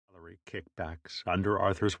kickbacks under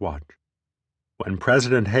Arthur's watch. When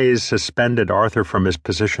President Hayes suspended Arthur from his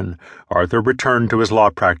position, Arthur returned to his law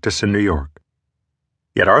practice in New York.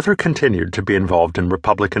 Yet Arthur continued to be involved in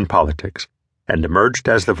Republican politics and emerged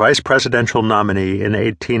as the vice presidential nominee in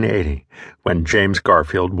 1880 when James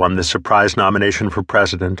Garfield won the surprise nomination for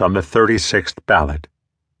president on the 36th ballot.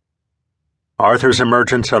 Arthur's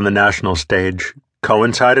emergence on the national stage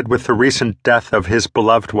coincided with the recent death of his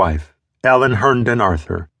beloved wife, Ellen Herndon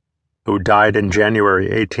Arthur, who died in January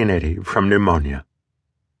 1880 from pneumonia.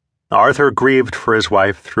 Arthur grieved for his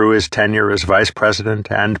wife through his tenure as vice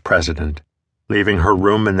president and president, leaving her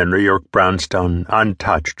room in the New York brownstone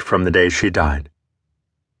untouched from the day she died.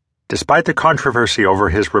 Despite the controversy over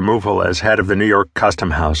his removal as head of the New York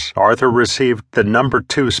Custom House, Arthur received the number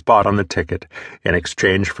 2 spot on the ticket in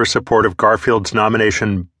exchange for support of Garfield's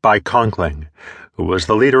nomination by Conkling, who was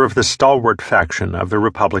the leader of the stalwart faction of the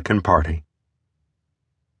Republican Party.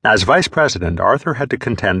 As vice president, Arthur had to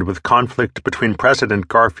contend with conflict between President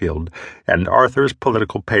Garfield and Arthur's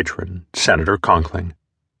political patron, Senator Conkling.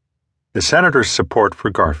 The senator's support for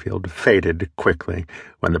Garfield faded quickly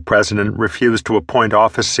when the president refused to appoint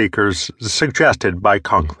office seekers suggested by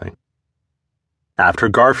Conkling. After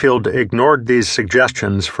Garfield ignored these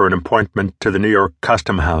suggestions for an appointment to the New York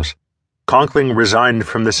Custom House, Conkling resigned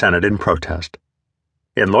from the Senate in protest.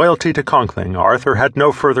 In loyalty to Conkling, Arthur had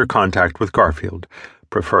no further contact with Garfield,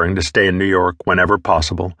 preferring to stay in New York whenever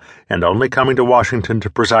possible and only coming to Washington to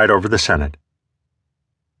preside over the Senate.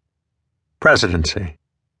 Presidency.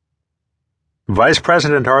 Vice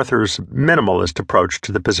President Arthur's minimalist approach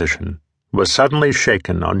to the position was suddenly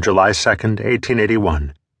shaken on July 2,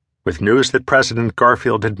 1881, with news that President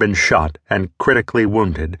Garfield had been shot and critically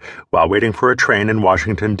wounded while waiting for a train in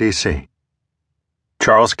Washington, D.C.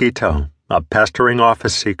 Charles Guiteau, a pestering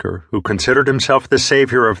office seeker who considered himself the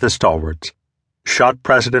savior of the stalwarts, shot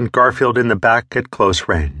President Garfield in the back at close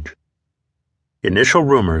range. Initial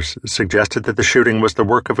rumors suggested that the shooting was the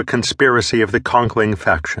work of a conspiracy of the Conkling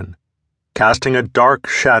faction, casting a dark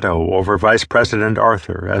shadow over Vice President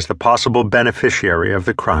Arthur as the possible beneficiary of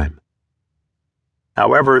the crime.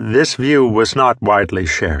 However, this view was not widely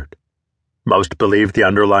shared. Most believed the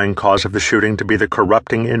underlying cause of the shooting to be the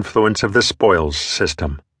corrupting influence of the spoils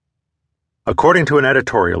system. According to an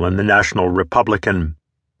editorial in the National Republican,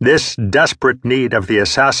 this desperate need of the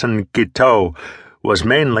assassin Guiteau was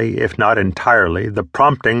mainly, if not entirely, the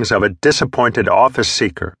promptings of a disappointed office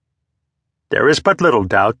seeker. There is but little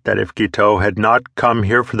doubt that if Guiteau had not come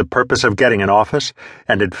here for the purpose of getting an office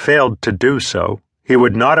and had failed to do so, he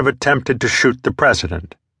would not have attempted to shoot the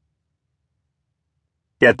president.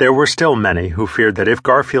 Yet there were still many who feared that if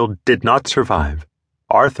Garfield did not survive,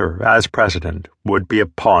 Arthur, as president, would be a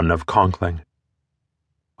pawn of Conkling.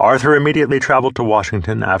 Arthur immediately traveled to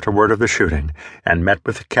Washington after word of the shooting and met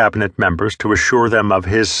with the cabinet members to assure them of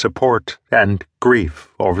his support and grief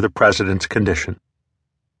over the president's condition.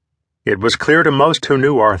 It was clear to most who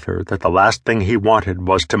knew Arthur that the last thing he wanted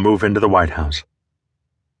was to move into the White House.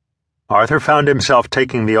 Arthur found himself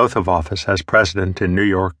taking the oath of office as president in New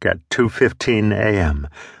York at 2:15 a.m.,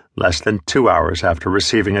 less than 2 hours after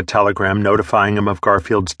receiving a telegram notifying him of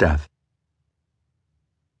Garfield's death.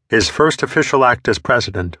 His first official act as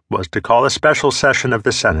president was to call a special session of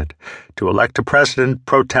the Senate to elect a president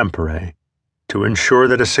pro tempore, to ensure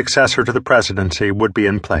that a successor to the presidency would be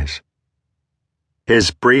in place.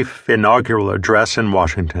 His brief inaugural address in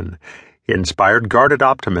Washington inspired guarded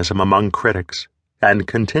optimism among critics and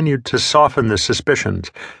continued to soften the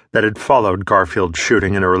suspicions that had followed Garfield's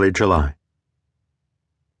shooting in early July.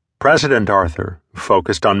 President Arthur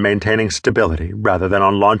focused on maintaining stability rather than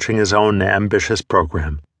on launching his own ambitious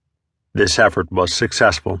program. This effort was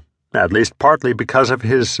successful, at least partly because of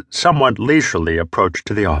his somewhat leisurely approach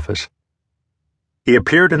to the office. He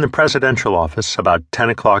appeared in the presidential office about 10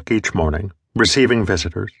 o'clock each morning, receiving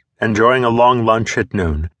visitors, enjoying a long lunch at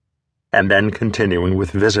noon, and then continuing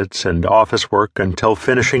with visits and office work until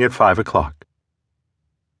finishing at 5 o'clock.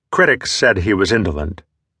 Critics said he was indolent.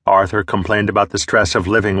 Arthur complained about the stress of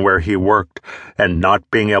living where he worked and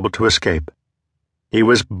not being able to escape. He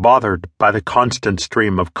was bothered by the constant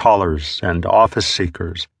stream of callers and office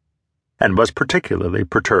seekers, and was particularly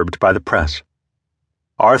perturbed by the press.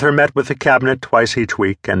 Arthur met with the cabinet twice each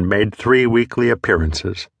week and made 3 weekly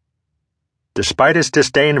appearances. Despite his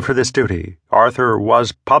disdain for this duty, Arthur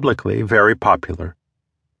was publicly very popular.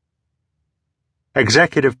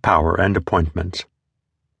 Executive power and appointments.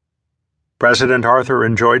 President Arthur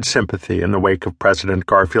enjoyed sympathy in the wake of President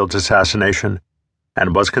Garfield's assassination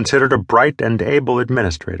and was considered a bright and able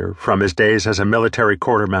administrator from his days as a military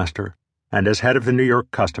quartermaster and as head of the New York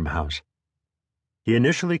Custom House. He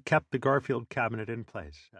initially kept the Garfield cabinet in place.